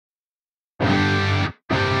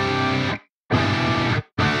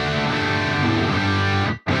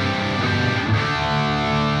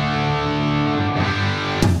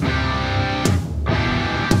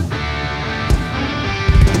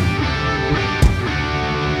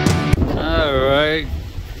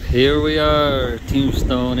Here we are,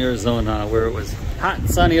 Tombstone, Arizona, where it was hot and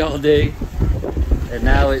sunny all day, and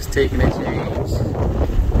now it's taking a change.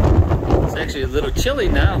 It's actually a little chilly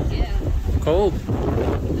now. Yeah. Cold.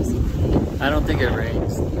 I don't think it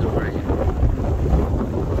rains. It'll rain.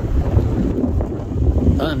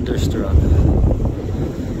 Thunderstruck.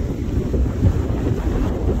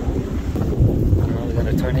 Oh, we got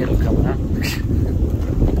a tornado coming up.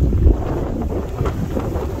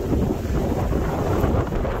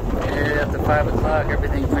 After 5 o'clock,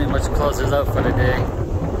 everything pretty much closes up for the day.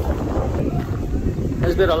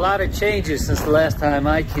 There's been a lot of changes since the last time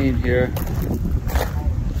I came here.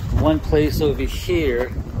 One place over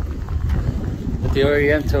here at the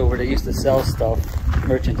Oriental where they used to sell stuff,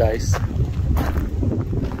 merchandise.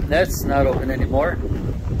 That's not open anymore.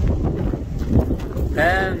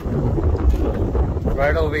 And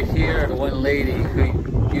right over here, the one lady who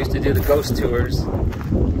used to do the ghost tours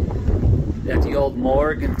at the old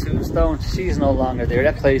morgue in Tombstone, she's no longer there.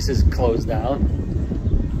 That place is closed down.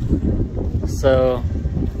 So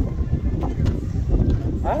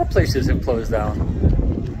a lot of places have closed down.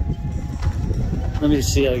 Let me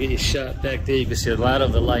see, I'll get you a shot back there. You can see a lot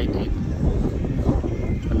of the lightning.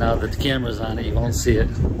 But now that the camera's on it, you won't see it.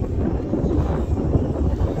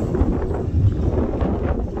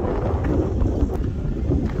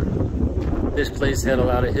 This place had a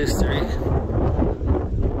lot of history.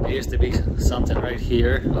 There used to be something right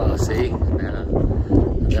here. Oh, see?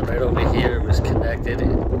 And then right over here was connected.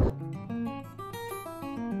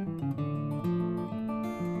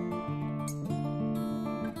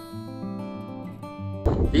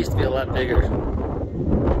 It used to be a lot bigger.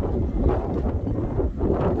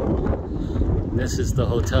 This is the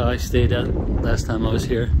hotel I stayed at last time I was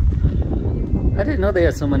here. I didn't know they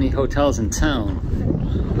had so many hotels in town,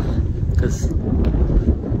 because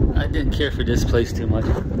I didn't care for this place too much.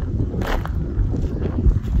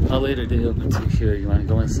 How late are they open to here? You want to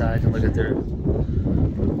go inside and look at their...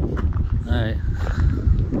 Alright.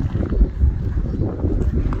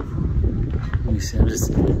 Let me see, I'm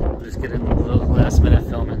just getting a little last minute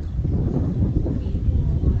filming.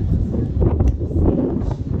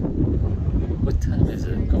 What time is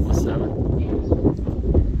it? Almost 7.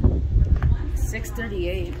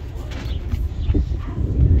 6:38.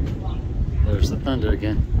 There's the thunder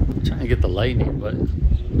again. I'm trying to get the lightning, but...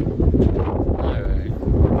 Alright.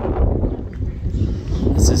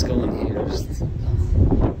 Let's just go in here.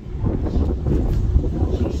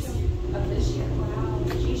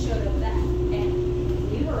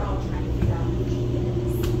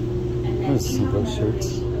 There's some ghost shirts.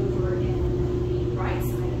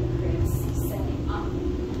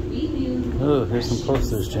 Oh, here's some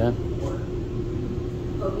posters, Jen.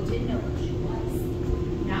 But we didn't know who she was.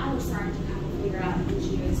 Now we're starting to kind of figure out who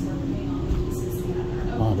she is. We're putting all the pieces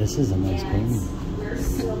together. Wow, this is a nice painting. We're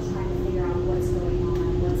still trying to figure out what's going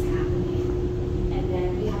on, what's happening. And then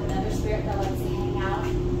we have another spirit that likes to hang out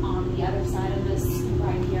on the other side of this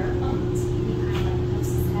right here. He kind of like pokes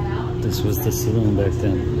his head out. This was the saloon back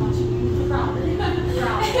then.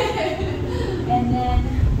 And then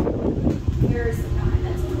here's the guy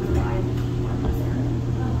that's over by the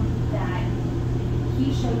that he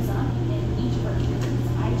shows up in each of our churches.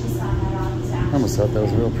 I just found that out this I almost thought that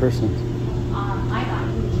was a real person. I thought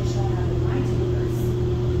he was just showing up in my tours,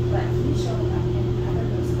 but he's showing up in other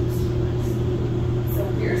people's tours. So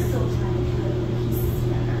we're still trying to put the pieces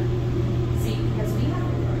together. See, because we have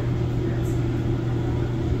to work with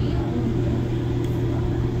we own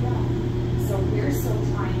so we're still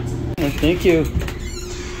trying to. Thank you.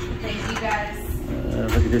 Thank you guys.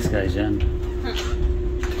 Look at this guy, Jen.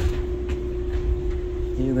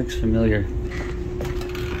 He looks familiar.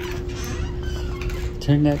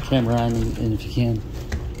 Turn that camera on and if you can.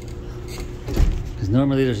 Because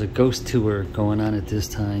normally there's a ghost tour going on at this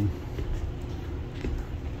time.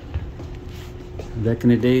 Back in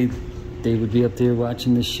the day, they would be up there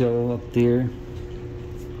watching the show up there.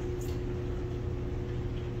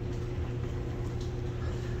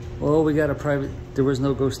 Oh, we got a private, there was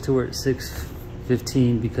no ghost tour at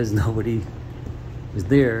 6:15 because nobody was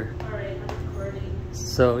there. All right, I'm recording.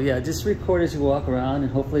 So yeah, just record as you walk around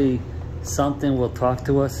and hopefully something will talk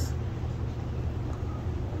to us.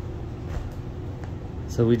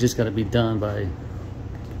 So we just got to be done by...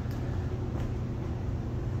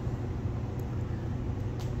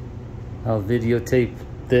 I'll videotape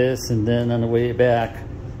this and then on the way back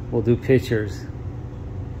we'll do pictures.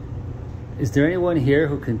 Is there anyone here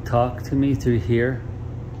who can talk to me through here?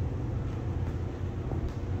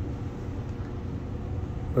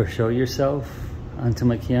 Or show yourself onto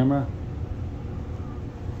my camera?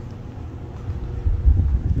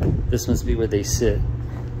 This must be where they sit.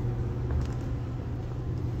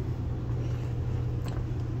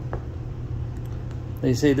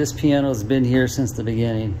 They say this piano's been here since the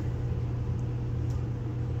beginning.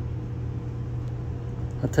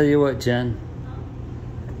 I'll tell you what, Jen.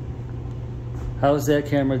 How's that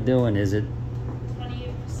camera doing? Is it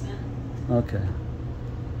 28%. okay?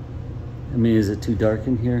 I mean, is it too dark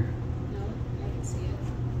in here? No, I can see it.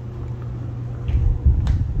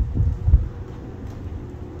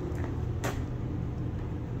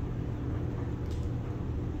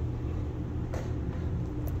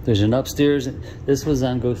 There's an upstairs. This was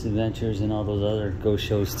on Ghost Adventures and all those other ghost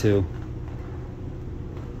shows too.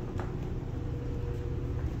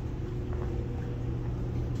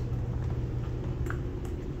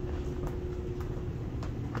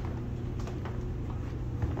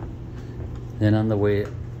 Then on the way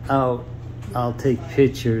out, I'll take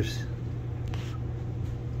pictures.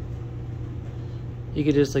 You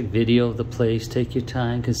could just like video the place, take your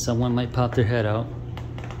time, because someone might pop their head out.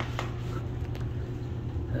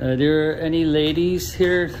 Are there any ladies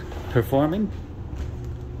here performing?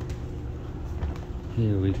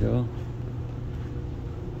 Here we go.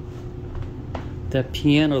 That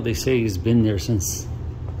piano, they say, has been there since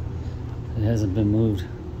it hasn't been moved.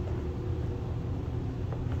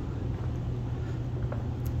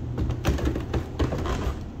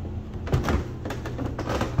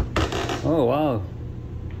 Oh wow,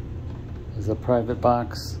 there's a private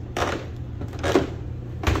box.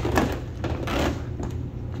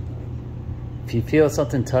 If you feel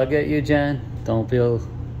something tug at you, Jen, don't feel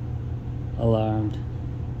alarmed.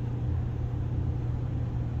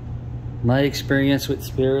 My experience with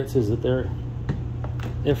spirits is that they're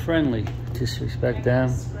friendly. Just respect them.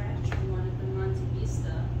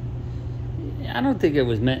 I don't think it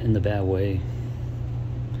was meant in the bad way.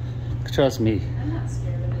 Trust me. I'm not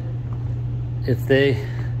scared of it.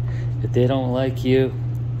 If they don't like you,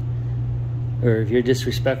 or if you're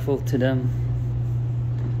disrespectful to them,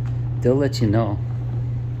 they'll let you know.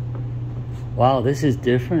 Wow, this is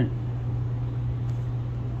different.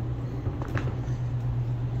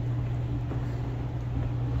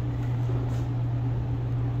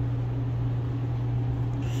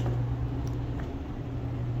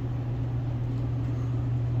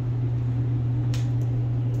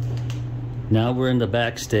 Now we're in the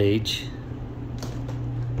backstage.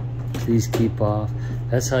 Please keep off.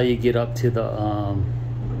 That's how you get up to the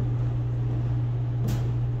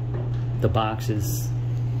boxes.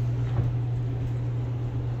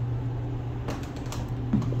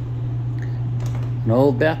 An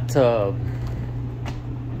old bathtub.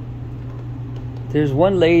 There's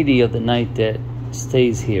one lady of the night that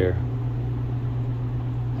stays here.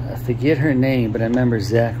 I forget her name, but I remember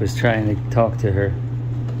Zach was trying to talk to her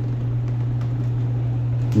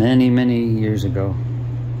many years ago.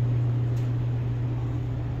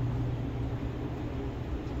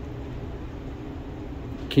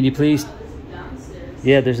 Can you please? Downstairs.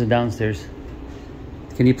 Yeah, there's a downstairs.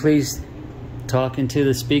 Can you please talk into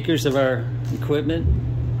the speakers of our equipment?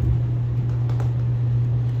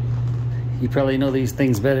 You probably know these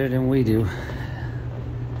things better than we do.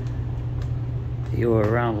 You were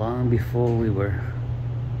around long before we were.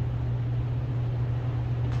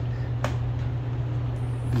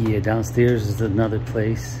 Yeah, downstairs is another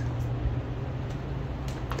place.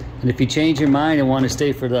 And if you change your mind and want to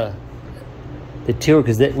stay for the tour,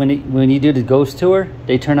 because when you do the ghost tour,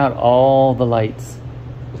 they turn out all the lights.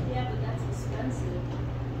 Yeah, but that's expensive.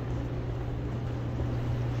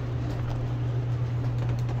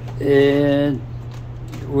 And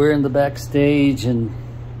we're in the backstage, and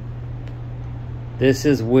this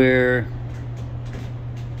is where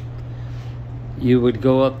you would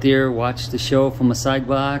go up there, watch the show from a side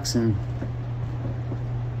box, and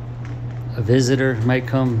a visitor might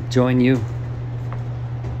come join you.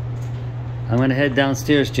 I'm gonna head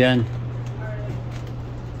downstairs, Jen. Alright.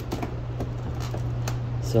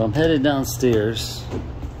 So I'm headed downstairs.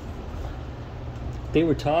 They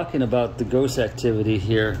were talking about the ghost activity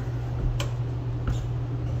here.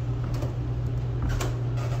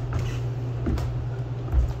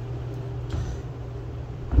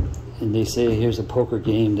 And they say here's a poker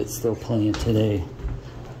game that's still playing today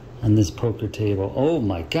on this poker table. Oh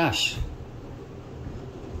my gosh.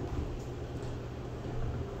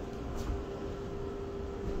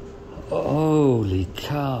 Holy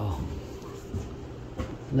cow.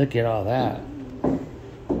 Look at all that.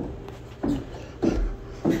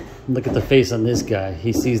 Look at the face on this guy.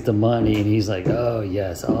 He sees the money and he's like, oh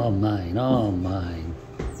yes, all mine, all mine.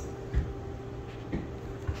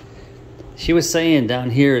 She was saying down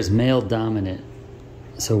here is male dominant.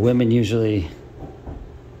 So women usually...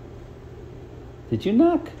 Did you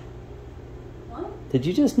knock? What? Did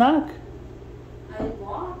you just knock? I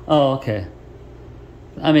walked. Oh, okay.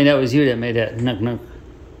 I mean, that was you that made that knock knock.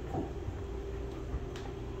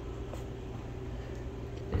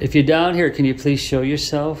 If you're down here, can you please show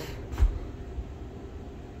yourself?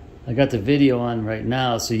 I got the video on right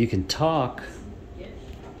now so you can talk.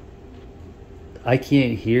 I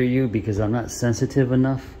can't hear you because I'm not sensitive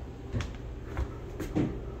enough.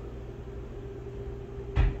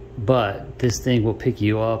 But this thing will pick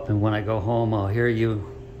you up, and when I go home, I'll hear you.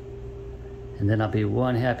 And then I'll be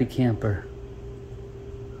one happy camper.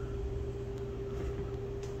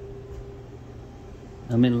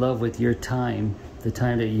 I'm in love with your time, the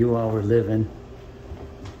time that you all were living,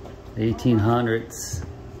 the 1800s.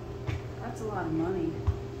 That's a lot of money.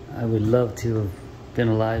 I would love to have been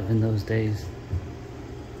alive in those days.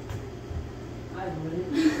 I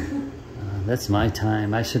wouldn't. That's my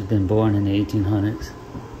time. I should have been born in the 1800s.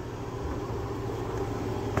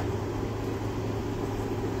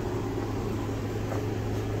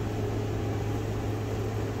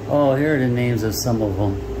 Oh, here are the names of some of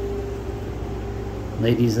them.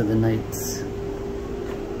 Ladies of the Nights.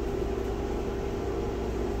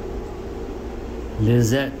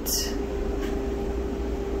 Lizette.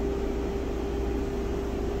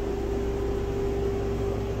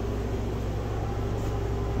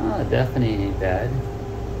 Oh, Daphne ain't bad.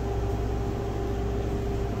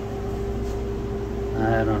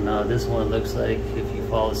 I don't know. This one looks like if you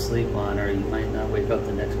fall asleep on her, you might not wake up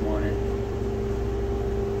the next morning.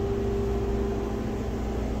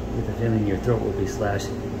 With the feeling your throat will be slashed.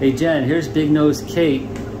 Hey Jen, here's Big Nose Kate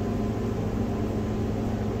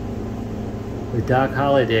with Doc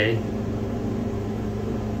Holliday.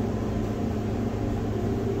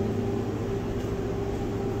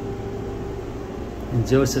 And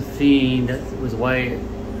Josephine, that was Wyatt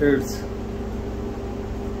Earth.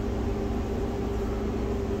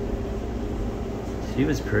 She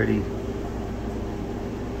was pretty.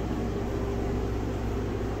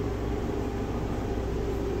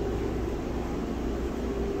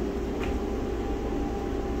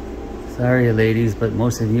 Sorry, ladies, but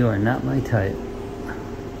most of you are not my type.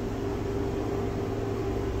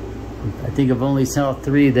 I think I've only saw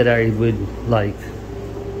 3 that I would like.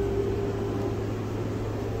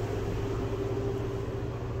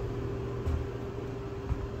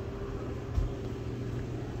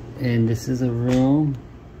 And this is a room.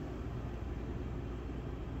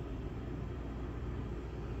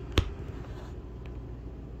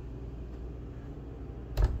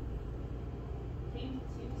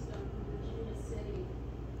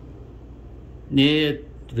 Yeah,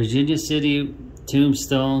 Virginia City,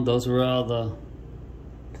 Tombstone, those were all the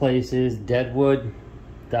places. Deadwood,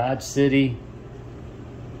 Dodge City.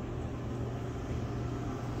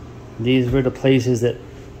 These were the places that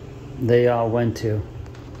they all went to.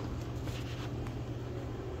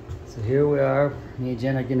 So here we are. Me and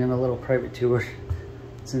Jen are getting a little private tour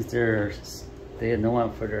since they had no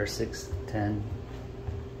one for their 6:10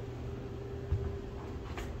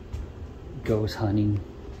 ghost hunting.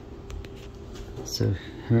 So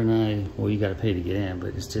her and I, well, you gotta pay to get in,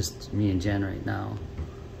 but it's just me and Jen right now.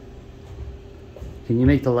 Can you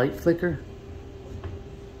make the light flicker?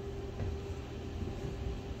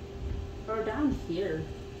 Or down here.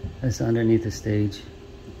 That's underneath the stage.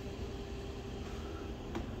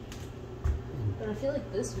 But I feel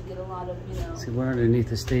like this would get a lot of, you know. See, we're underneath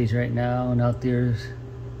the stage right now, and out there's.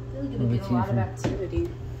 I feel like it would get a lot of activity.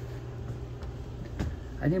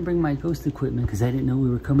 I didn't bring my ghost equipment because I didn't know we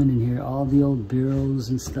were coming in here. All the old bureaus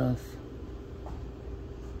and stuff.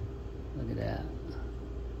 Look at that.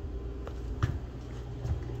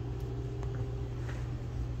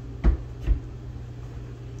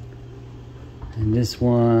 And this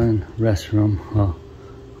one, restroom. Oh.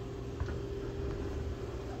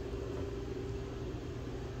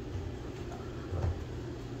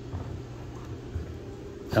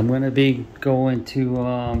 I'm gonna be going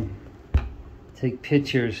to take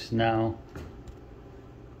pictures now.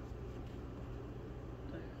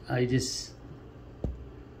 I'd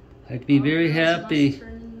be very happy. Must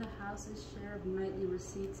turn in the house's share of nightly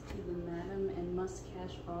receipts to the madam and must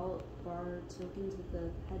cash all bar tokens with the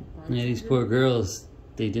head bartender. Yeah, these poor girls,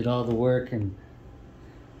 they did all the work and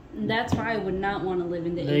that's why I would not want to live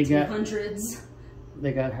in the 1800s.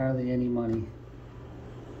 They got hardly any money.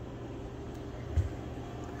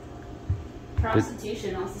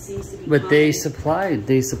 Prostitution also seems to be But common.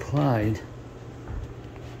 they supplied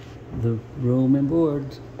the room and board.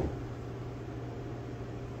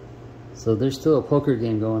 So there's still a poker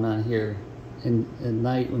game going on here. And at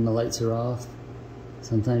night when the lights are off,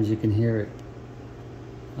 sometimes you can hear it.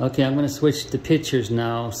 Okay, I'm gonna switch to pictures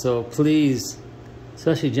now. So please,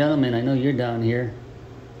 especially gentlemen, I know you're down here.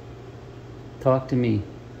 Talk to me.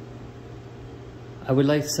 I would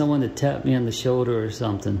like someone to tap me on the shoulder or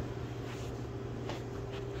something.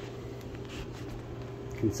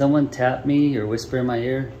 Can someone tap me or whisper in my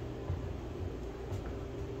ear?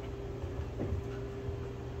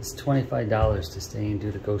 It's $25 to stay and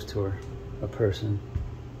do the ghost tour, a person.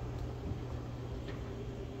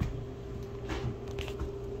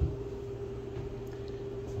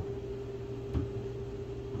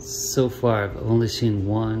 So far, I've only seen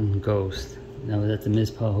one ghost. That was at the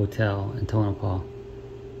Mizpah Hotel in Tonopah.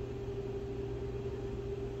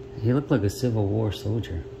 He looked like a Civil War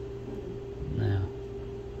soldier. Now,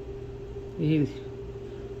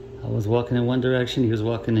 I was walking in one direction, he was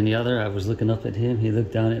walking in the other. I was looking up at him, he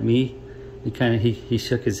looked down at me. He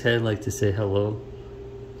shook his head like to say hello.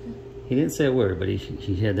 He didn't say a word, but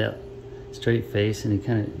he had that straight face and he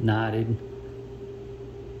kind of nodded.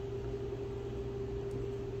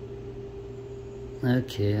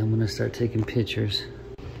 Okay, I'm gonna start taking pictures.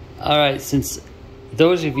 All right, since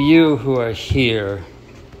those of you who are here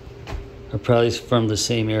are probably from the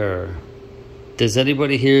same era, does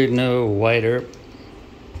anybody here know Wyatt Earp?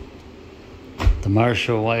 The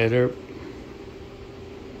Marshal Wyatt Earp?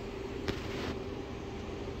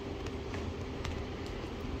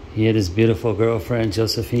 He had his beautiful girlfriend,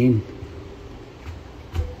 Josephine.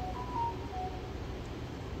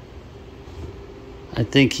 I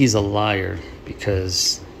think he's a liar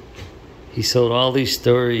because he sold all these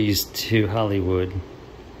stories to Hollywood.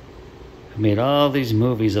 Made all these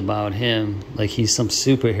movies about him like he's some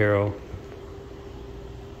superhero.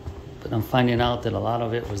 But I'm finding out that a lot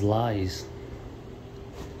of it was lies.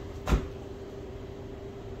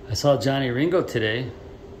 I saw Johnny Ringo today.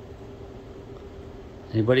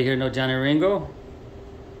 Anybody here know Johnny Ringo?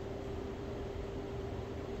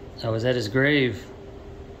 I was at his grave.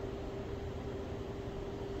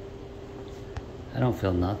 I don't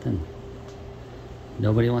feel nothing.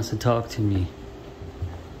 Nobody wants to talk to me.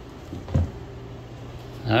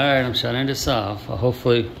 Alright, I'm shutting this off.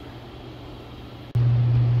 Hopefully.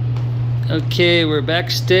 Okay, we're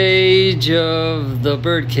backstage of the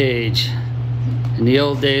Birdcage. In the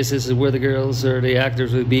old days, this is where the girls or the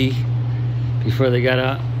actors would be before they got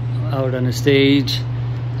out on the stage.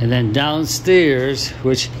 And then downstairs,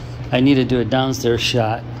 which I need to do a downstairs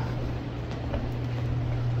shot,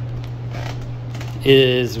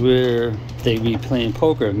 is where they be playing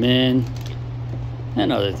poker, men,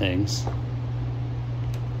 and other things.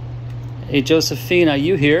 Hey, Josephine, are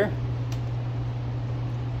you here?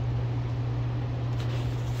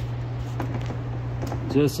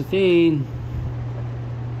 Josephine,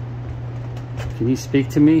 can you speak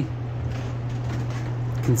to me?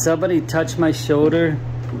 Can somebody touch my shoulder?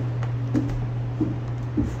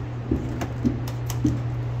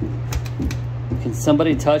 Can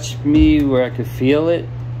somebody touch me where I could feel it?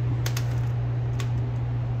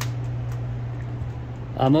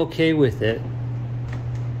 I'm okay with it.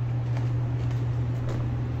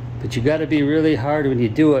 But you gotta be really hard when you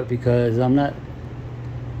do it because I'm not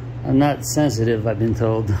sensitive, I've been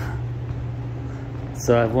told.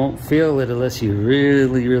 So I won't feel it unless you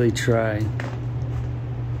really, really try.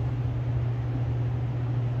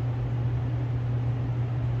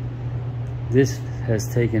 This has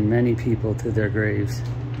taken many people to their graves.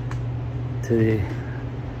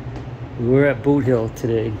 We're at Boot Hill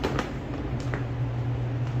today.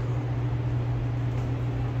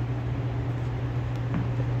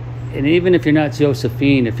 And even if you're not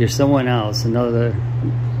Josephine, if you're someone else, another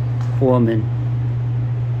woman,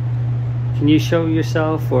 can you show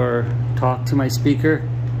yourself or talk to my speaker?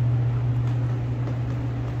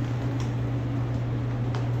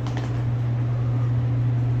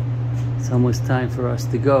 It's almost time for us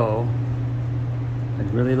to go.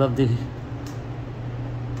 I'd really love to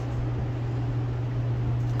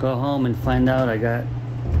go home and find out I got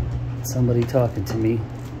somebody talking to me.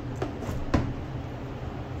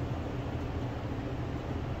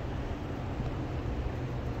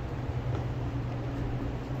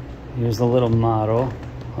 Here's a little model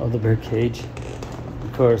of the Birdcage.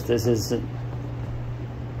 Of course, this is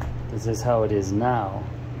how it is now.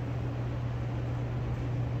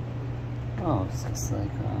 Oh, it's just like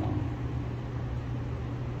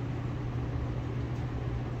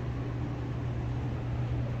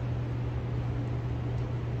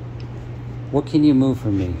what can you move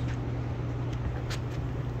for me?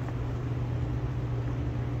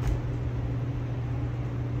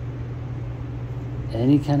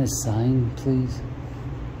 Any kind of sign, please?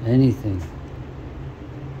 Anything.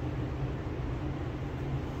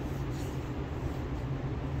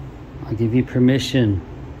 I'll give you permission.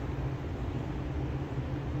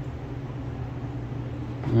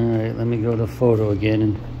 Alright, let me go to photo again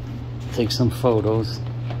and take some photos.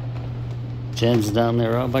 Jen's down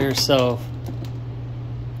there all by herself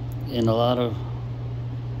in a lot of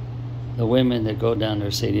the women that go down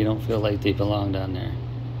there say they don't feel like they belong down there.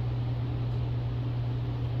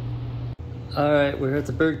 Alright, we're at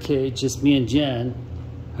the Birdcage, just me and Jen.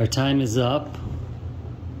 Our time is up.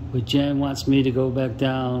 But Jen wants me to go back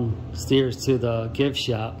downstairs to the gift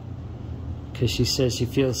shop because she says she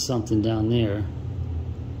feels something down there.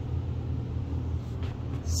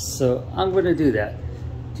 So I'm going to do that.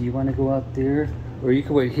 Do you want to go out there? Or you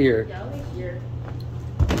can wait here. Yeah, I'll wait here.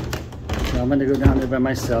 So I'm going to go down there by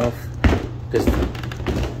myself because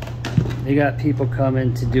they got people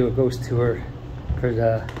coming to do a ghost tour for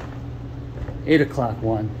the 8 o'clock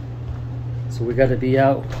one. So we got to be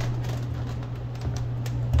out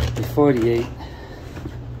before the 8.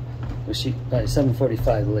 Well, by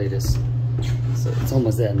 7:45 the latest. So it's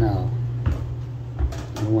almost that now. I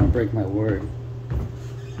don't want to break my word.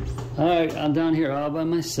 Alright, I'm down here all by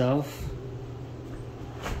myself.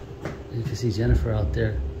 You can see Jennifer out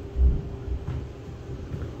there.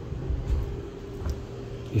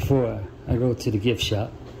 Before I go to the gift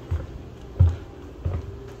shop.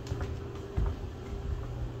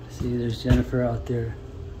 See, there's Jennifer out there.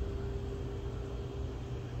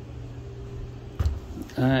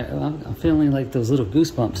 Alright, well, I'm feeling like those little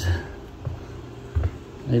goosebumps.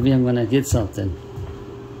 Maybe I'm gonna get something.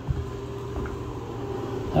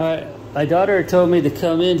 Alright, my daughter told me to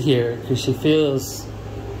come in here because she feels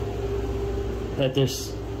that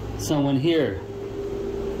there's someone here.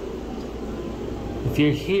 If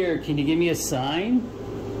you're here, can you give me a sign?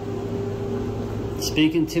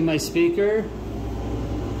 Speaking to my speaker?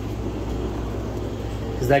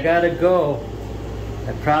 Because I gotta go.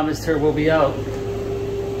 I promised her we'll be out.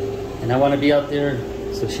 And I want to be out there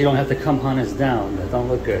so she don't have to come hunt us down. That don't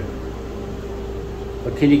look good.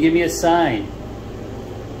 But can you give me a sign?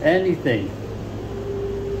 Anything.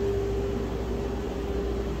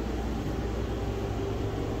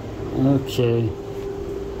 Okay.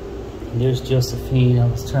 There's Josephine. I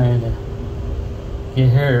was trying to get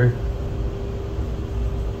her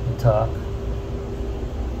to talk.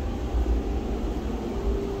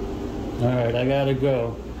 Alright, I gotta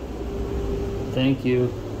go. Thank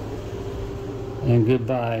you. And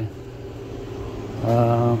goodbye.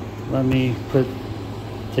 Let me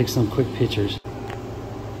take some quick pictures.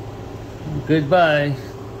 Goodbye.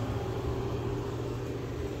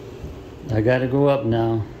 I gotta go up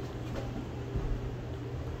now.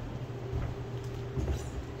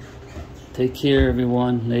 Take care,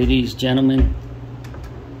 everyone. Ladies, gentlemen.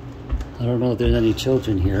 I don't know if there's any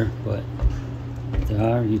children here, but if there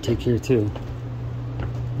are, you take care too.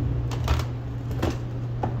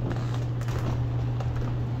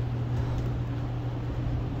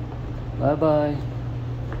 Bye-bye.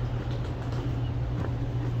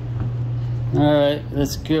 Alright,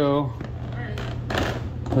 let's go. Alright.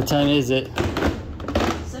 What time is it?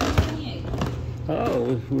 7:28.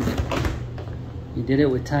 Oh, you did it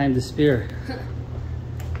with time to spare.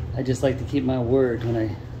 I just like to keep my word when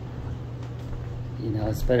I, you know,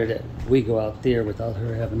 it's better that we go out there without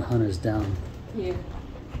her having to hunt us down. Yeah.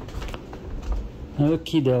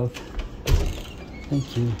 Okie doke.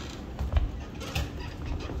 Thank you.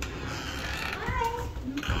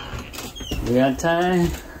 We got time?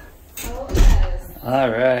 Oh, yes.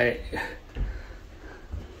 Alright.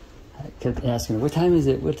 I kept asking her, what time is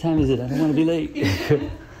it? What time is it? I don't want to be late.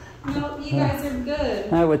 No, you guys are good.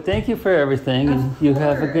 Alright, well, thank you for everything. And you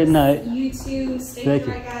have a good night. You too. Stay Thank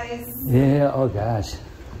dry, you. guys. Yeah, oh gosh.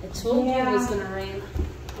 I told you it was going to rain.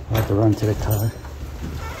 I have to run to the car.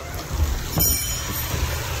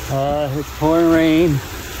 It's pouring rain.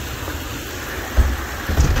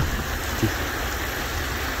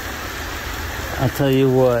 I'll tell you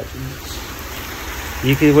what.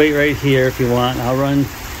 You can wait right here if you want. I'll run.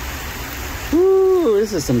 Woo,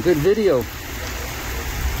 this is some good video.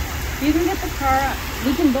 You can get the car.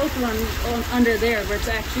 We can both run under there where it's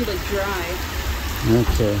actually like dry.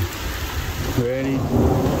 Okay. Ready?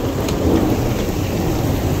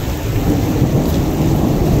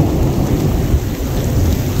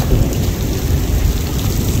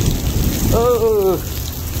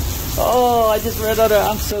 Oh, I just ran out of,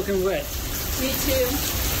 I'm soaking wet. Me too.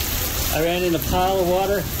 I ran in a pile of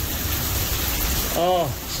water. Oh,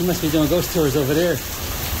 she must be doing ghost tours over there.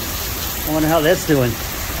 I wonder how that's doing.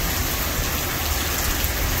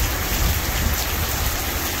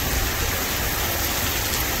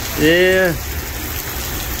 Yeah.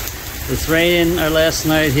 It's raining our last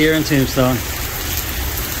night here in Tombstone.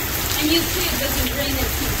 And you see it doesn't rain in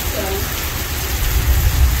Tombstone.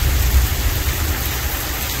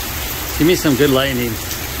 Give me some good lightning.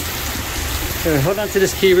 Here, hold on to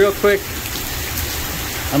this key real quick.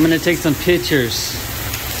 I'm gonna take some pictures.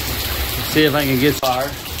 See if I can get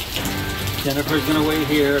far. Jennifer's gonna wait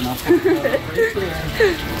here, and I'll put it right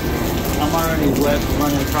there. I'm already wet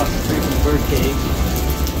running across the street from Birdcage.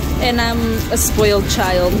 And I'm a spoiled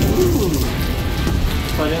child. Ooh.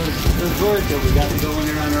 But it was worth it. We got to go in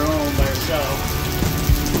there on our own by ourselves.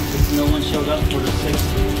 Because no one showed up for the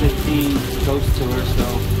 6:15 ghost tour, so.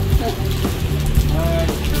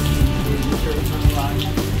 Alright.